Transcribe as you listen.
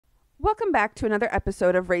Welcome back to another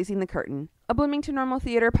episode of Raising the Curtain, a Bloomington Normal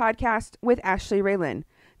Theater podcast with Ashleigh Raylin.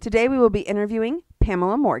 Today we will be interviewing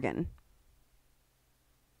Pamela Morgan.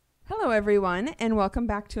 Hello everyone, and welcome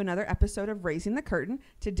back to another episode of Raising the Curtain.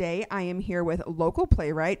 Today I am here with local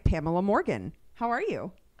playwright Pamela Morgan. How are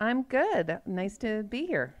you? I'm good. Nice to be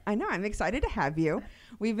here. I know, I'm excited to have you.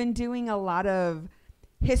 We've been doing a lot of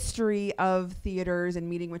history of theaters and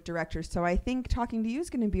meeting with directors, so I think talking to you is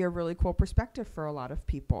going to be a really cool perspective for a lot of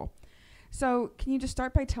people. So can you just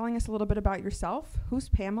start by telling us a little bit about yourself? Who's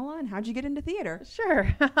Pamela and how'd you get into theater?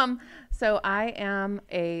 Sure. So I am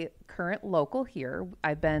a current local here.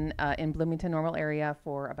 I've been in Bloomington Normal area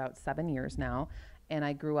for about 7 years now, and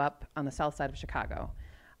I grew up on the south side of Chicago.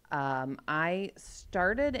 I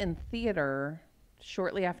started in theater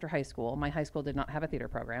shortly after high school. My high school did not have a theater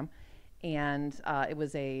program, and it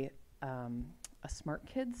was a smart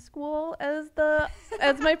kids school, as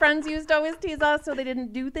my friends used to always tease us. So they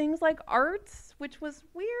didn't do things like arts, which was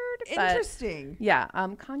weird. Interesting. Yeah.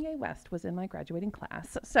 Kanye West was in my graduating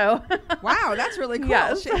class. So wow, that's really cool.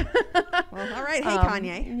 Yes. Well, all right. Hey,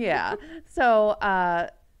 Kanye. Yeah. So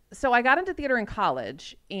I got into theater in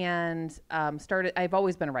college and I've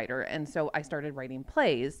always been a writer. And so I started writing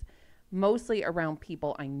plays, mostly around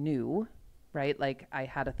people I knew. Right? Like I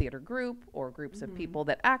had a theater group or groups of people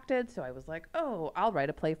that acted. So I was like, oh, I'll write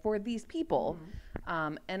a play for these people.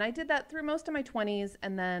 And I did that through most of my 20s.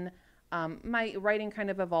 And then my writing kind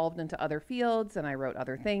of evolved into other fields and I wrote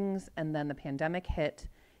other things. And then the pandemic hit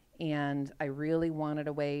and I really wanted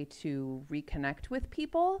a way to reconnect with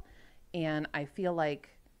people. And I feel like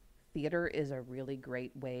theater is a really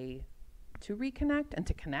great way to reconnect and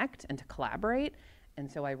to connect and to collaborate.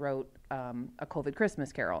 And so I wrote A COVID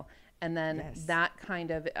Christmas Carol. And then that kind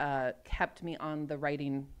of kept me on the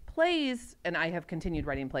writing plays, and I have continued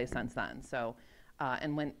writing plays since then. So,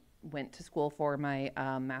 and went to school for my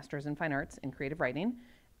master's in fine arts in creative writing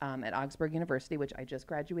at Augsburg University, which I just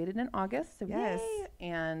graduated in August. So yes, yay.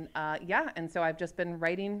 And and so I've just been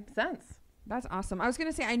writing since. That's awesome. I was going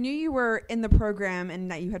to say I knew you were in the program and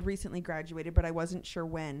that you had recently graduated, but I wasn't sure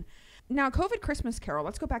when. Now, COVID Christmas Carol.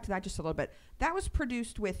 Let's go back to that just a little bit. That was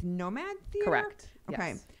produced with Nomad Theater. Correct. Okay.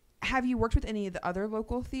 Yes. Have you worked with any of the other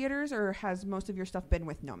local theaters, or has most of your stuff been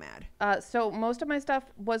with Nomad? So most of my stuff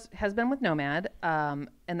has been with Nomad, and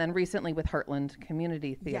then recently with Heartland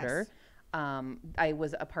Community Theater. Yes. I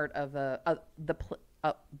was a part of the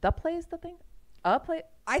Play's the Thing.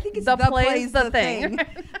 I think it's the Play's the Thing.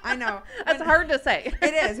 I know. That's hard to say.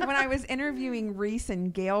 It is. When I was interviewing Reese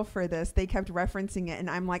and Gail for this, they kept referencing it, and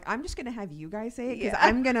I'm like, I'm just going to have you guys say it because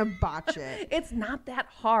I'm going to botch it. It's not that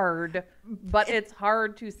hard, but it's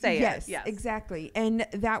hard to say it. Yes, exactly. And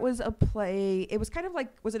that was a play. It was kind of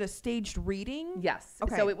like, was it a staged reading? Yes.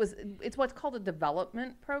 Okay. So it's what's called a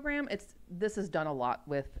development program. This is done a lot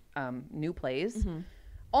with new plays. Mm-hmm.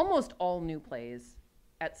 Almost all new plays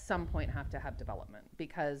at some point have to have development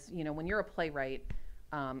because, when you're a playwright,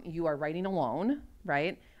 you are writing alone,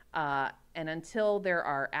 right? And until there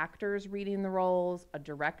are actors reading the roles, a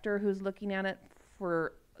director who's looking at it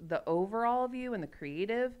for the overall view and the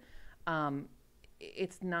creative,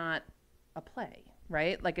 it's not a play,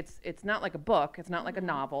 right? Like it's not like a book. It's not like a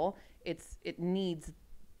novel. It needs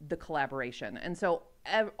the collaboration. And so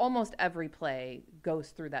almost every play goes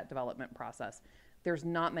through that development process. There's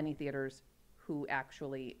not many theaters who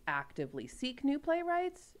actually actively seek new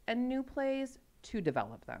playwrights and new plays to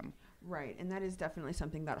develop them. Right, and that is definitely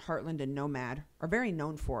something that Heartland and Nomad are very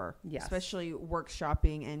known for, yes. Especially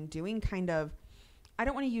workshopping and doing kind of, I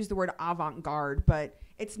don't want to use the word avant-garde, but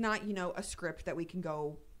it's not, a script that we can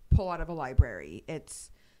go pull out of a library.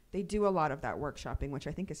 They do a lot of that workshopping, which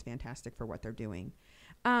I think is fantastic for what they're doing.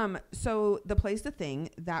 So The Play's the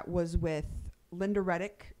Thing, that was with Linda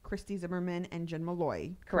Reddick, Christy Zimmerman, and Jen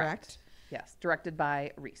Malloy, correct? Yes, directed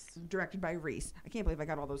by Reese. I can't believe I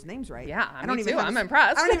got all those names right. Yeah, I'm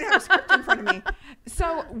impressed. I don't even have a script in front of me.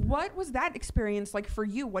 So what was that experience like for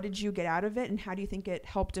you? What did you get out of it? And how do you think it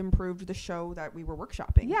helped improve the show that we were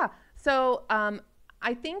workshopping? Yeah, so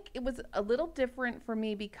I think it was a little different for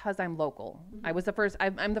me because I'm local.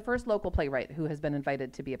 Mm-hmm. I'm the first local playwright who has been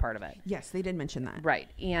invited to be a part of it. Yes, they did mention that. Right,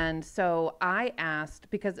 and so I asked,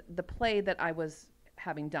 because the play that I was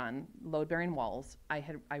having done, Load-Bearing Walls,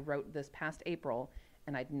 I wrote this past April,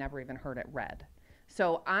 and I'd never even heard it read.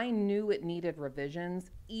 So I knew it needed revisions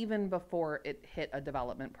even before it hit a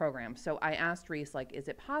development program. So I asked Reese, is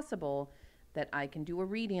it possible that I can do a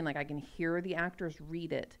reading, I can hear the actors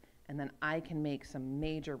read it, and then I can make some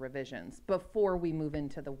major revisions before we move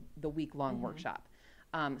into the week-long workshop.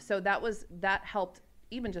 So that helped,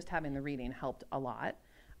 even just having the reading helped a lot.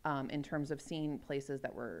 in terms of seeing places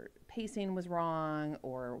that were pacing was wrong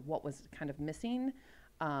or what was kind of missing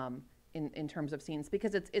in terms of scenes,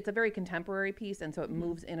 because it's a very contemporary piece, and so it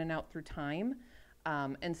moves in and out through time.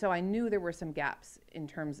 And so I knew there were some gaps in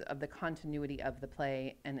terms of the continuity of the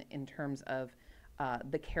play and in terms of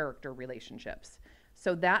the character relationships.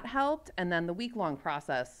 So that helped. And then the week-long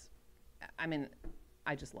process, I mean,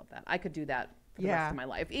 I just love that. I could do that for the rest of my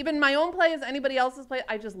life. Even my own plays, anybody else's play,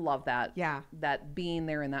 I just love that. Yeah. That being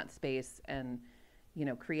there in that space and, you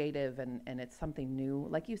know, creative and it's something new.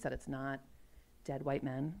 Like you said, it's not dead white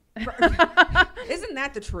men. Isn't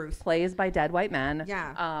that the truth? Plays by dead white men.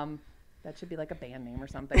 Yeah. That should be like a band name or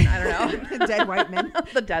something. I don't know. The Dead White Men.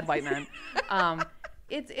 The Dead White Men.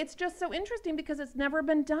 It's just so interesting because it's never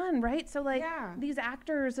been done, right? So like these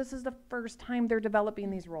actors, this is the first time they're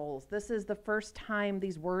developing these roles. This is the first time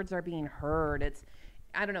these words are being heard.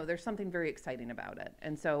 I don't know, there's something very exciting about it.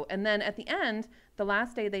 And then at the end, the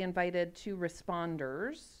last day they invited 2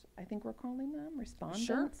 responders. I think we're calling them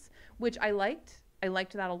respondents, which I liked. I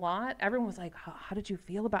liked that a lot. Everyone was like, how did you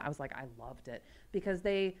feel about it? I was like, I loved it because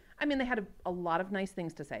they had a lot of nice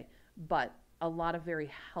things to say, but a lot of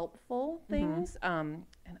very helpful things. And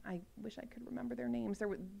I wish I could remember their names.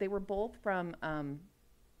 They were both from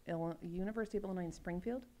University of Illinois in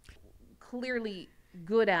Springfield. Clearly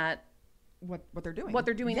good at what they're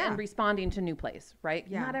doing and responding to new plays, right?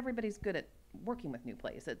 Yeah. Not everybody's good at working with new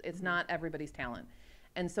plays. It's not everybody's talent.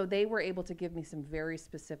 And so they were able to give me some very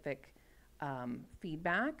specific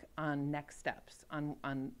feedback on next steps,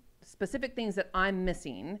 on specific things that I'm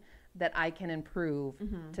missing that I can improve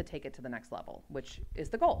to take it to the next level, which is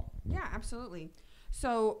the goal. Yeah, absolutely.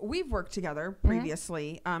 So we've worked together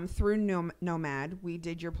previously through Nomad. We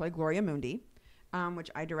did your play Gloria Mundi, which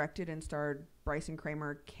I directed and starred Bryson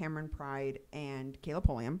Kramer, Cameron Pride, and Kayla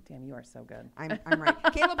Pulliam. Damn, you are so good. I'm right.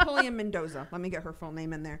 Kayla Pulliam Mendoza. Let me get her full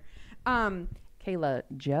name in there. Kayla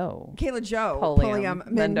Jo Pulliam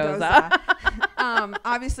Mendoza.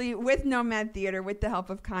 Obviously with Nomad Theater, with the help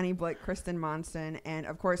of Connie Blick, Kristen Monson, and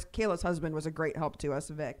of course Kayla's husband was a great help to us,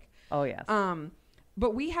 Vic. Oh yes.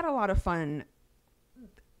 But we had a lot of fun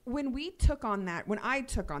when I took on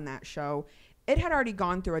that show. It had already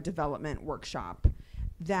gone through a development workshop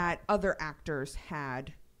that other actors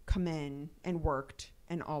had come in and worked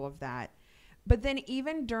and all of that. But then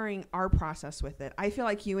even during our process with it, I feel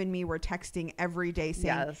like you and me were texting every day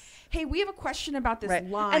saying, hey, we have a question about this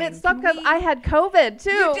line. And it sucked because I had COVID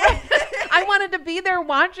too. I wanted to be there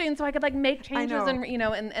watching so I could like make changes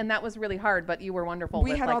and that was really hard, but you were wonderful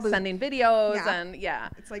with like sending videos and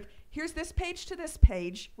It's like, here's this page to this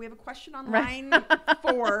page. We have a question on line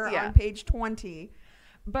 4 on page 20.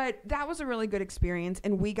 But that was a really good experience.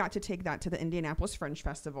 And we got to take that to the Indianapolis Fringe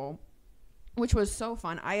Festival, which was so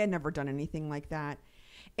fun. I had never done anything like that.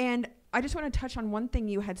 And I just want to touch on one thing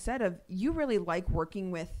you had said of you really like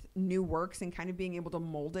working with new works and kind of being able to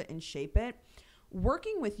mold it and shape it.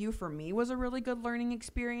 Working with you for me was a really good learning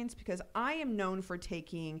experience because I am known for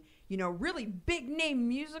taking, really big name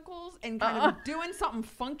musicals and kind of doing something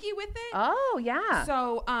funky with it. Oh, yeah.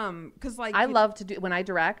 So, cause like I love to do, when I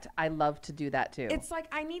direct, I love to do that too. It's like,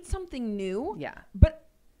 I need something new. Yeah. But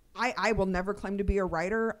I will never claim to be a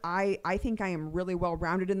writer. I think I am really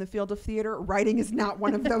well-rounded in the field of theater. Writing is not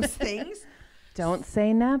one of those things. Don't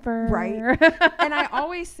say never. Right. And I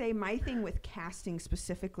always say my thing with casting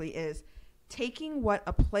specifically is taking what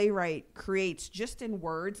a playwright creates just in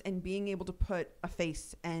words and being able to put a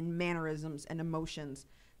face and mannerisms and emotions.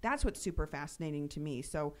 That's what's super fascinating to me.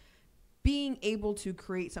 So being able to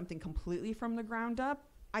create something completely from the ground up,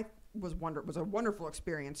 was a wonderful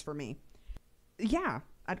experience for me. Yeah.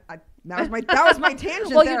 That was my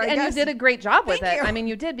tangent. Well, there, you did a great job with it. You. I mean,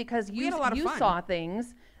 you did because you saw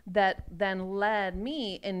things that then led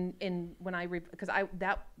me in when because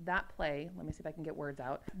that play. Let me see if I can get words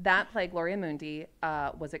out. That play, Gloria Mundi,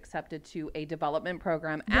 was accepted to a development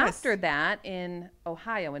program after that in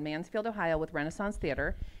Ohio, in Mansfield, Ohio, with Renaissance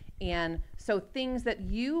Theater, and so things that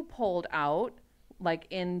you pulled out, like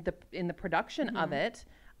in the production of it.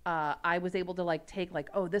 I was able to like take like,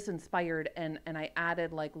 oh, this inspired and I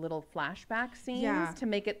added like little flashback scenes to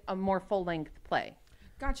make it a more full length play.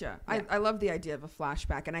 Gotcha. Yeah. I love the idea of a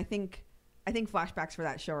flashback, and I think flashbacks for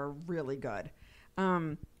that show are really good.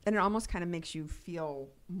 And it almost kind of makes you feel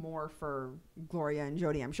more for Gloria and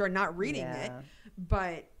Jody. I'm sure not reading it,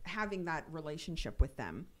 but having that relationship with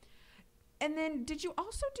them. And then did you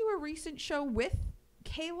also do a recent show with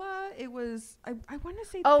Kayla? It was I want to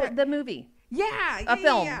say the movie. A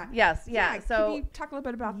film. Yeah. Yes. So can you talk a little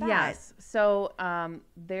bit about that? Yes. So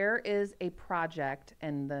there is a project,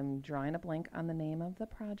 and I'm drawing a blank on the name of the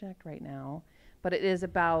project right now, but it is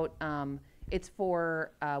about It's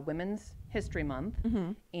for Women's History Month.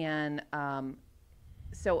 And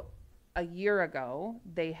so a year ago,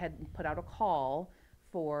 they had put out a call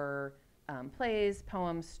for plays,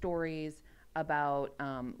 poems, stories about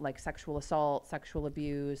like sexual assault, sexual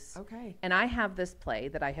abuse. Okay. And I have this play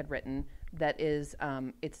that I had written that is,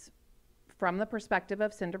 it's from the perspective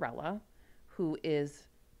of Cinderella, who is,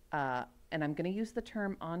 and I'm going to use the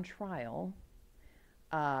term on trial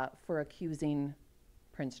for accusing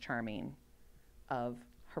Prince Charming of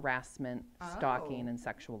harassment, stalking, and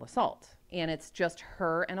sexual assault. And it's just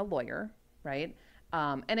her and a lawyer, right?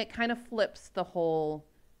 And it kind of flips the whole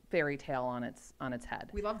fairy tale on its head.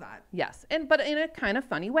 We love that. Yes, but in a kind of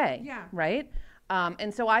funny way. Yeah. Right.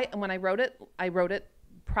 And so when I wrote it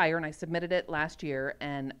prior, and I submitted it last year,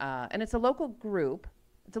 and it's a local group.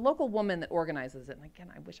 It's a local woman that organizes it. And again,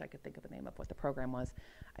 I wish I could think of the name of what the program was.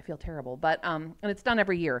 I feel terrible, but and it's done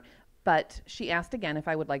every year. But she asked again if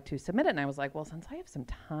I would like to submit it, and I was like, well, since I have some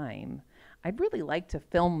time, I'd really like to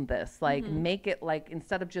film this, like make it like,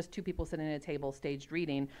 instead of just two people sitting at a table staged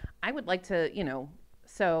reading, I would like to,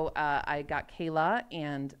 So I got Kayla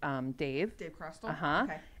and Dave. Dave Crostle.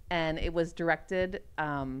 Okay. And it was directed.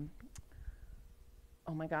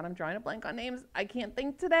 Oh my God, I'm drawing a blank on names. I can't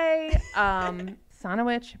think today.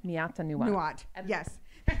 Sanowich Miata Nuat. Yes.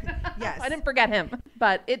 Yes. I didn't forget him,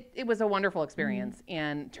 but it was a wonderful experience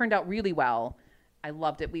and turned out really well. I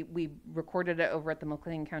loved it. We recorded it over at the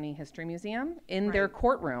McLean County History Museum in their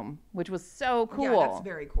courtroom, which was so cool. Yeah, that's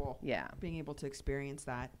very cool. Yeah. Being able to experience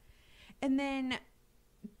that. And then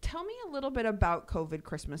tell me a little bit about COVID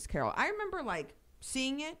Christmas Carol. I remember like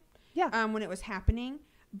seeing it when it was happening,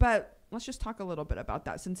 but let's just talk a little bit about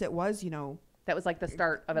that since it was, that was like the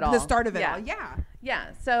start of it all. The start of it all. Yeah.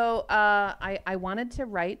 Yeah. So I wanted to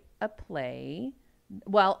write a play.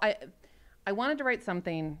 Well, I wanted to write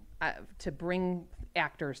something to bring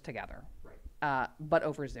actors together, but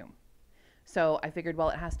over Zoom. So I figured, well,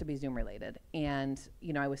 it has to be Zoom related. And,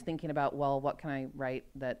 I was thinking about, well, what can I write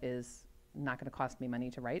that is not going to cost me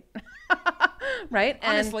money to write? Right.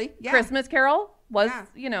 And honestly, Christmas Carol was,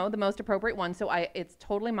 the most appropriate one. So it's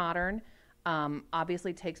totally modern.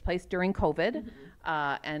 Obviously takes place during COVID,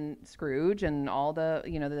 and Scrooge and all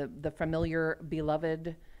the, the familiar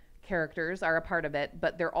beloved characters are a part of it,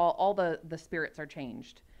 but they're all the spirits are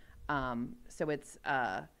changed. So it's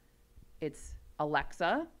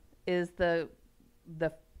Alexa is the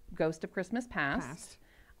ghost of Christmas past.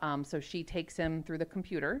 So she takes him through the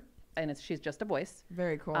computer, and she's just a voice.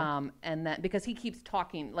 Very cool. And that because he keeps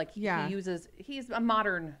talking, like he's a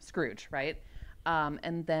modern Scrooge, right?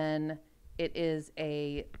 And then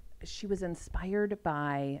she was inspired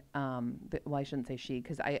by, I shouldn't say she,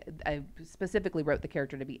 because I specifically wrote the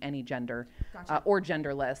character to be any gender. Gotcha. Or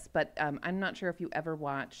genderless, but I'm not sure if you ever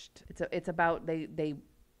watched, it's about, they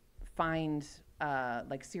find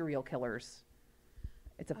like serial killers.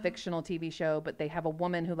 It's a fictional TV show, but they have a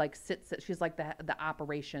woman who like she's like the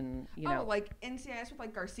operation, like NCIS with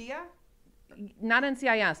like Garcia? Not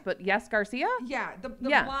NCIS, but yes, Garcia. Yeah, the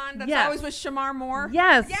blonde that's always with Shamar Moore.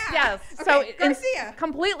 Yes, yeah. yes. Okay, So Garcia,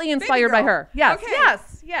 completely inspired by her. Yes, okay.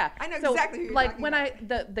 yes, yeah. I know exactly who you're like talking when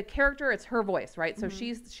about. the character, it's her voice, right? So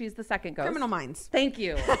she's the second ghost. Criminal Minds. Thank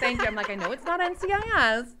you. I'm like, I know it's not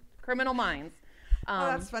NCIS. Criminal Minds.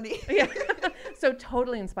 That's funny. Yeah. So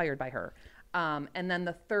totally inspired by her. And then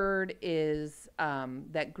the third is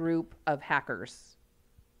that group of hackers,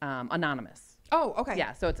 Anonymous. Oh, okay.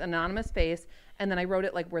 Yeah, so it's anonymous face, and then I wrote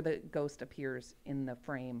it like where the ghost appears in the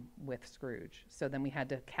frame with Scrooge. So then we had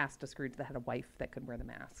to cast a Scrooge that had a wife that could wear the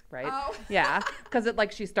mask, right? Oh. Yeah, because it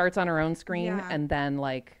like she starts on her own screen and then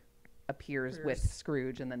like appears with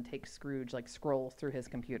Scrooge and then takes Scrooge, like scrolls through his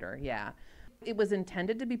computer. Yeah, it was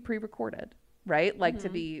intended to be pre-recorded, right? Like to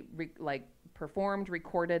be performed,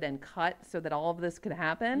 recorded, and cut so that all of this could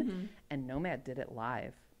happen. And Nomad did it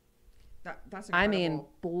live. That's incredible. I mean,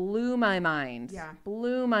 blew my mind. Yeah.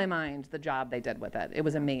 Blew my mind the job they did with it. It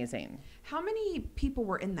was amazing. How many people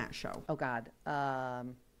were in that show? Oh, God. At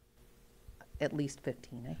least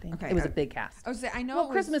 15, I think. Okay. It was a big cast. I was saying, I know. Well,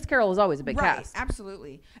 Christmas Carol was always a big cast.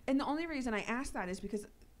 Absolutely. And the only reason I asked that is because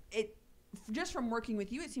just from working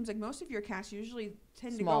with you, it seems like most of your casts usually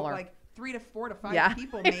tend Smaller. to go like 3 to 4 to 5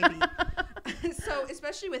 people, maybe. So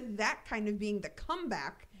especially with that kind of being the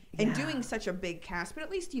comeback and doing such a big cast, but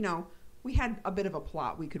at least, we had a bit of a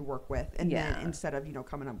plot we could work with, and then instead of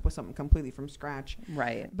coming up with something completely from scratch,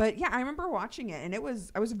 right? But yeah, I remember watching it, and I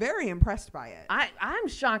was very impressed by it. I'm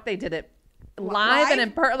shocked they did it live and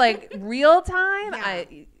in real time. Yeah.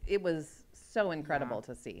 It was so incredible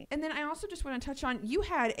to see. And then I also just want to touch on, you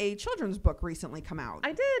had a children's book recently come out.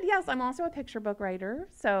 I did, yes. I'm also a picture book writer.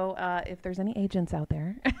 So if there's any agents out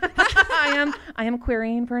there, I am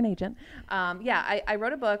querying for an agent. I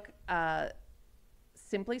wrote a book.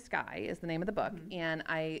 Simply Sky is the name of the book, and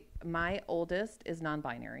my oldest is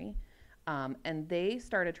non-binary, and they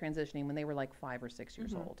started transitioning when they were like 5 or 6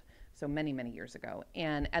 years old, so many years ago.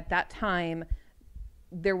 And at that time,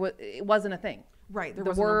 it wasn't a thing. Right,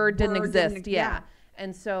 the word didn't exist. Yeah.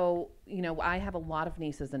 And so, I have a lot of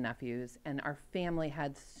nieces and nephews, and our family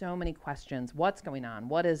had so many questions. What's going on?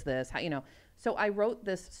 What is this? How, So I wrote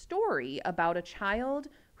this story about a child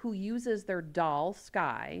who uses their doll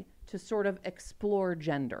Sky to sort of explore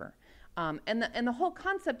gender, and the whole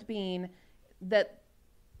concept being that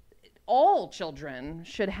all children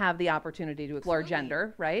should have the opportunity to explore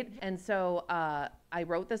gender, right? And so I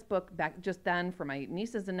wrote this book back just then for my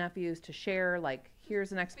nieces and nephews to share, like,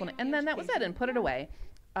 here's an explanation, and then that was it, and put it away.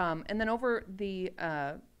 And then over the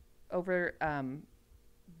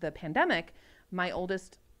pandemic, my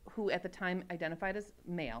oldest, who at the time identified as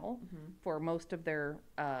male for most of their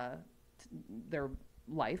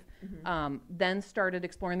life, then started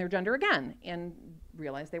exploring their gender again and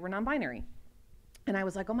realized they were non-binary. And I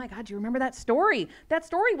was like, oh my God, do you remember that story? That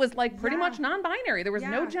story was like pretty much non-binary. There was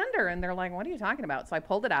no gender. And they're like, what are you talking about? So I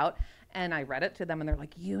pulled it out and I read it to them, and they're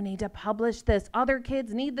like, you need to publish this. Other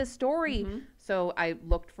kids need this story. So I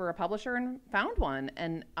looked for a publisher and found one.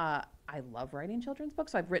 And I love writing children's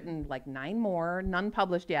books. So I've written like 9 more, none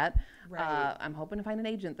published yet. Right. I'm hoping to find an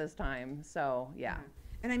agent this time. So yeah.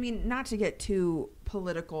 And I mean, not to get too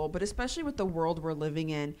political, but especially with the world we're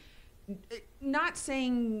living in, not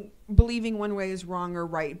saying believing one way is wrong or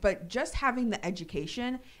right, but just having the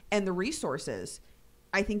education and the resources,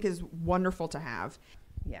 I think, is wonderful to have.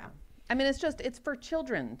 Yeah. I mean, it's for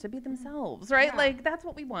children to be themselves, right? Yeah. Like, that's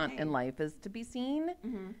what we want in life, is to be seen,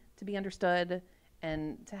 to be understood,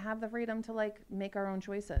 and to have the freedom to, like, make our own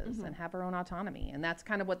choices and have our own autonomy. And that's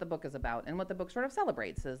kind of what the book is about. And what the book sort of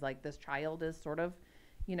celebrates is, like, this child is sort of,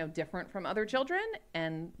 different from other children,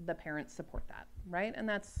 and the parents support that, right? And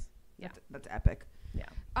that's epic.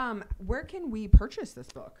 Yeah. Where can we purchase this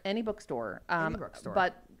book? Any bookstore. Any bookstore.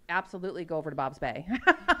 But absolutely go over to Bob's Bay.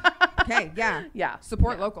 Okay, yeah. Yeah.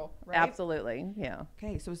 Support local, right? Absolutely, yeah.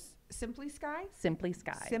 Okay, so Simply Sky? Simply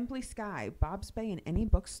Sky. Simply Sky, Bob's Bay, in any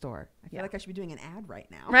bookstore. I feel like I should be doing an ad right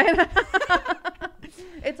now. Right?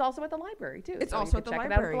 It's also at the library, too. It's also at the library.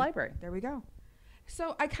 Check it out at the library. There we go.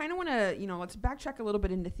 So I kind of want to, let's backtrack a little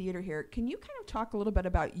bit into theater here. Can you kind of talk a little bit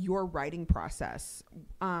about your writing process?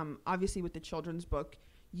 Obviously, with the children's book,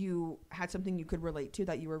 you had something you could relate to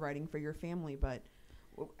that you were writing for your family, but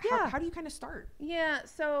how do you kind of start? Yeah,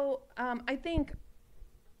 so I think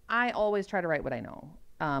I always try to write what I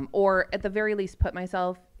know, or at the very least put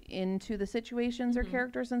myself into the situations or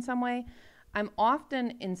characters in some way. I'm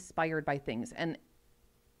often inspired by things, and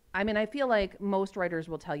I mean, I feel like most writers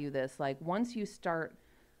will tell you this, like, once you start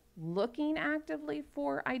looking actively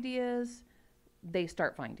for ideas, they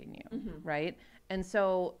start finding you, right? And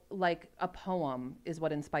so, like, a poem is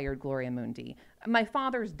what inspired Gloria Mundi. My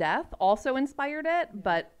father's death also inspired it,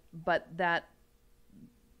 but that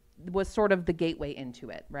was sort of the gateway into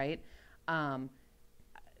it, right?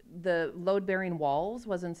 The Load-Bearing Walls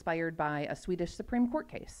was inspired by a Swedish Supreme Court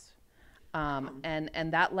case.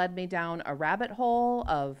 And that led me down a rabbit hole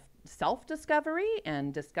of self-discovery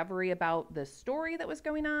and discovery about the story that was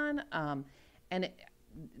going on.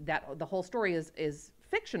 The whole story is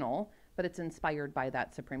fictional, but it's inspired by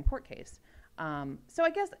that Supreme Court case. So I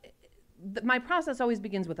guess my process always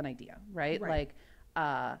begins with an idea, right? Like,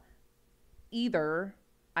 either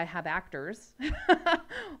I have actors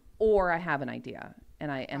or I have an idea, and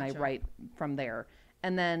I write from there.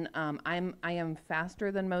 And then I am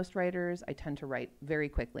faster than most writers. I tend to write very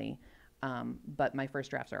quickly, but my first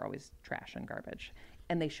drafts are always trash and garbage,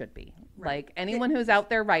 and they should be. Right. Like, anyone who's out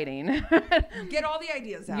there writing, get all the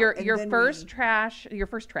ideas out. Your first draft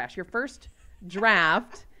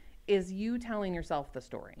is you telling yourself the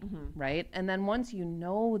story, right? And then once you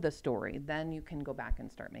know the story, then you can go back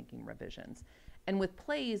and start making revisions. And with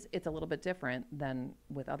plays, it's a little bit different than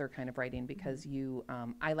with other kind of writing, because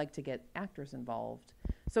I like to get actors involved.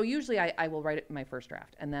 So usually I will write my first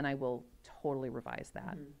draft, and then I will totally revise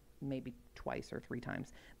that, maybe twice or 3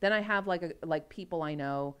 times. Then I have like people I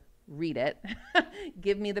know read it,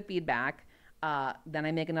 give me the feedback. Then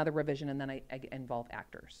I make another revision, and then I involve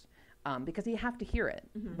actors, because you have to hear it,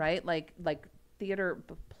 right? Like theater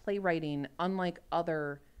playwriting, unlike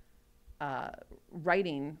other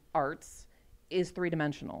writing arts, is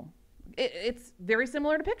 3-dimensional. It's very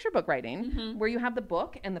similar to picture book writing, where you have the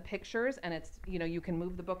book and the pictures, and it's, you can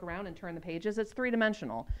move the book around and turn the pages. It's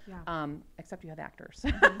three-dimensional, except you have actors.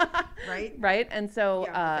 Right. Right. And so,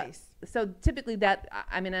 the face. so typically that,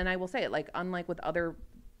 and I will say it, like, unlike with other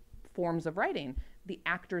forms of writing, the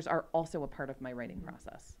actors are also a part of my writing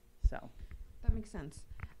process. So that makes sense.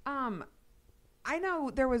 I know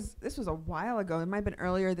this was a while ago. It might have been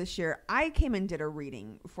earlier this year. I came and did a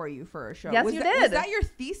reading for you for a show. Yes, you did. Was that your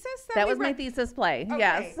thesis? That was my thesis play. Okay.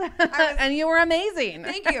 Yes. And you were amazing.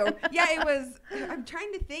 Thank you. Yeah, it was. I'm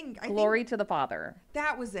trying to think. Glory to the Father.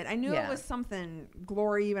 That was it. I knew it was something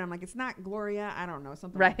glory, but I'm like, it's not Gloria. I don't know.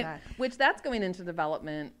 Something right. like that. Which that's going into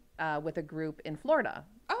development with a group in Florida.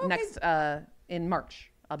 Oh, okay. Next in March.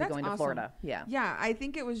 I'll be going to Florida. Yeah. Yeah. I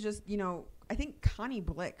think it was just, I think Connie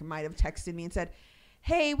Blick might have texted me and said,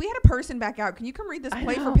 hey, we had a person back out. Can you come read this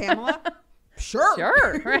play for Pamela? Sure.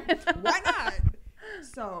 Sure. Right. Why not?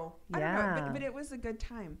 So, I don't know. But it was a good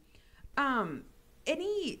time.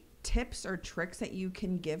 Any tips or tricks that you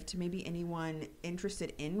can give to maybe anyone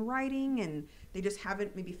interested in writing and they just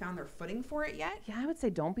haven't maybe found their footing for it yet? Yeah, I would say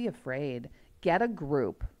don't be afraid. Get a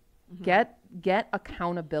group. Get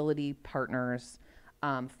accountability partners.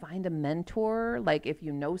 Find a mentor. Like if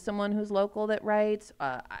you know someone who's local that writes,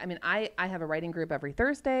 I have a writing group every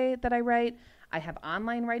Thursday that I write. I have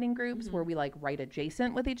online writing groups where we like write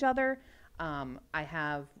adjacent with each other. I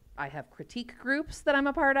have critique groups that I'm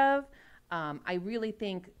a part of. I really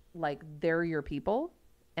think like they're your people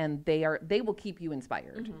and they will keep you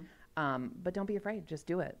inspired. But don't be afraid. Just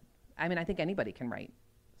do it. I think anybody can write.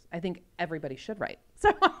 I think everybody should write.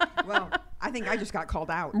 So well, I think I just got called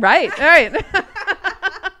out. Right. All right.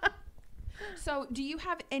 So do you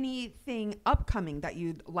have anything upcoming that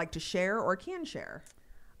you'd like to share or can share?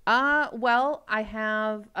 Well, I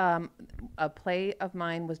have a play of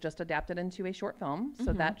mine was just adapted into a short film.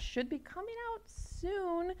 So that should be coming out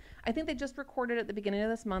soon. I think they just recorded at the beginning of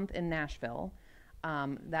this month in Nashville.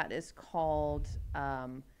 That is called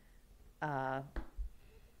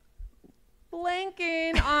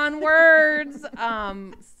blanking on words.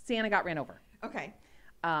 Santa Got Ran Over. Okay.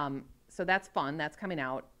 So that's fun. That's coming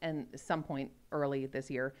out and some point early this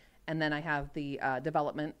year. And then I have the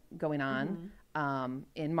development going on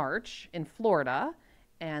in March in Florida,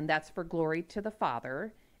 and that's for Glory to the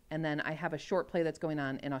Father. And then I have a short play that's going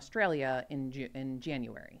on in Australia in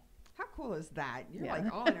January. How cool is that? You're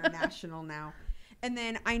like all international now. And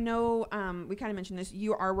then I know we kind of mentioned this.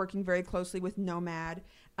 You are working very closely with Nomad.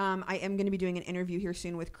 I am going to be doing an interview here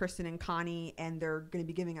soon with Kristen and Connie, and they're going to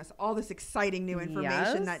be giving us all this exciting new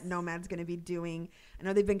information that Nomad's going to be doing. I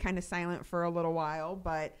know they've been kind of silent for a little while,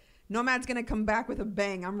 but Nomad's going to come back with a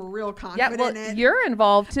bang. I'm real confident in it. You're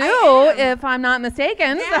involved too, if I'm not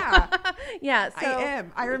mistaken. Yeah. Yeah. So I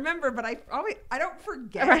am. I remember, but I don't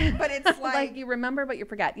forget. Right. But it's like you remember, but you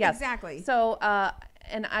forget. Yes. Exactly. So,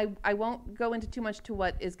 and I won't go into too much to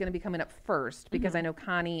what is going to be coming up first because I know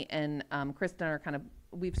Connie and Kristen are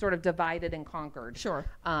we've sort of divided and conquered. Sure.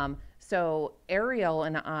 So Ariel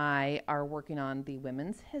and I are working on the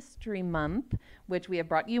Women's History Month, which we have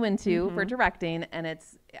brought you into for directing, and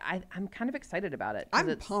I'm kind of excited about it.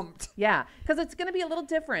 I'm pumped. Yeah, because it's going to be a little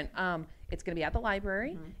different. It's going to be at the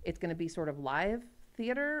library. It's going to be sort of live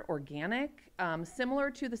theater, organic,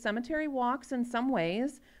 similar to the cemetery walks in some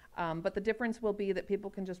ways. But the difference will be that people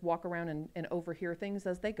can just walk around and overhear things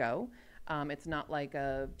as they go. It's not like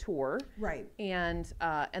a tour. Right. And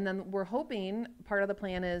then we're hoping part of the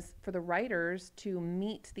plan is for the writers to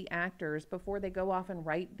meet the actors before they go off and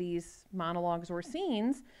write these monologues or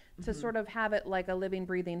scenes to sort of have it like a living,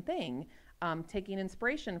 breathing thing, taking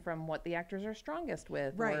inspiration from what the actors are strongest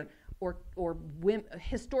with, right, or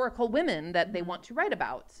historical women that they want to write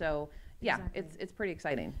about. So yeah, it's pretty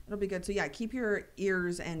exciting. It'll be good. So yeah, keep your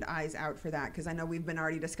ears and eyes out for that, because I know we've been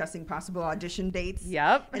already discussing possible audition dates.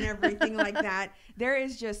 Yep. And everything like that. There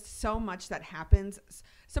is just so much that happens.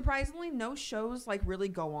 Surprisingly, no shows like really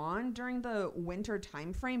go on during the winter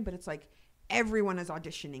time frame, but it's like everyone is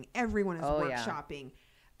auditioning, everyone is workshopping.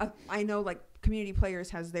 Yeah. I know like Community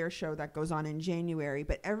Players has their show that goes on in January,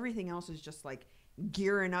 but everything else is just like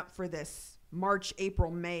gearing up for this March,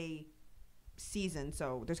 April, May season.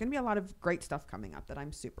 So there's going to be a lot of great stuff coming up that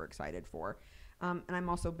I'm super excited for. And I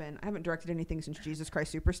haven't directed anything since Jesus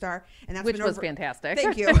Christ Superstar, and that's which was fantastic.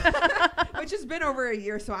 Thank you. Which has been over a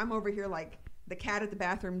year. So I'm over here like the cat at the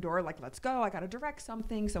bathroom door, like, let's go. I got to direct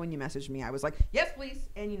something. So when you messaged me, I was like, yes, please.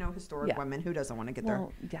 And historic women, who doesn't want to get there?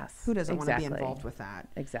 Yes. Who doesn't want to be involved with that?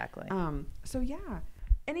 Exactly. So yeah.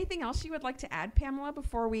 Anything else you would like to add, Pamela,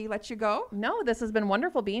 before we let you go? No, this has been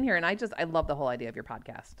wonderful being here, and I love the whole idea of your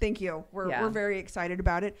podcast. Thank you. We're very excited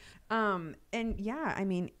about it. And yeah, I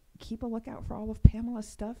mean, keep a lookout for all of Pamela's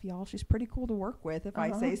stuff, y'all. She's pretty cool to work with, if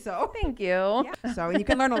I say so. Thank you. Yeah. So you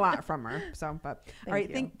can learn a lot from her. So, but all right,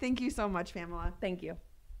 you. thank you so much, Pamela. Thank you.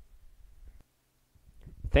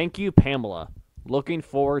 Thank you, Pamela. Looking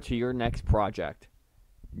forward to your next project.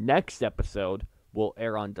 Next episode will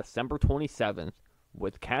air on December 27th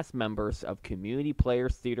with cast members of Community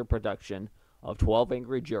Players Theater production of 12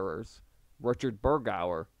 Angry Jurors, Richard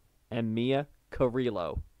Bergauer, and Mia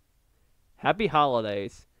Carrillo. Happy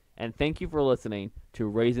holidays, and thank you for listening to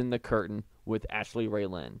Raising the Curtain with Ashleigh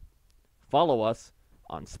Raylin. Follow us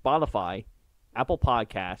on Spotify, Apple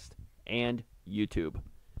Podcast, and YouTube.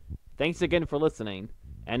 Thanks again for listening,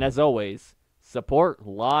 and as always, support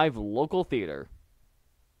live local theater.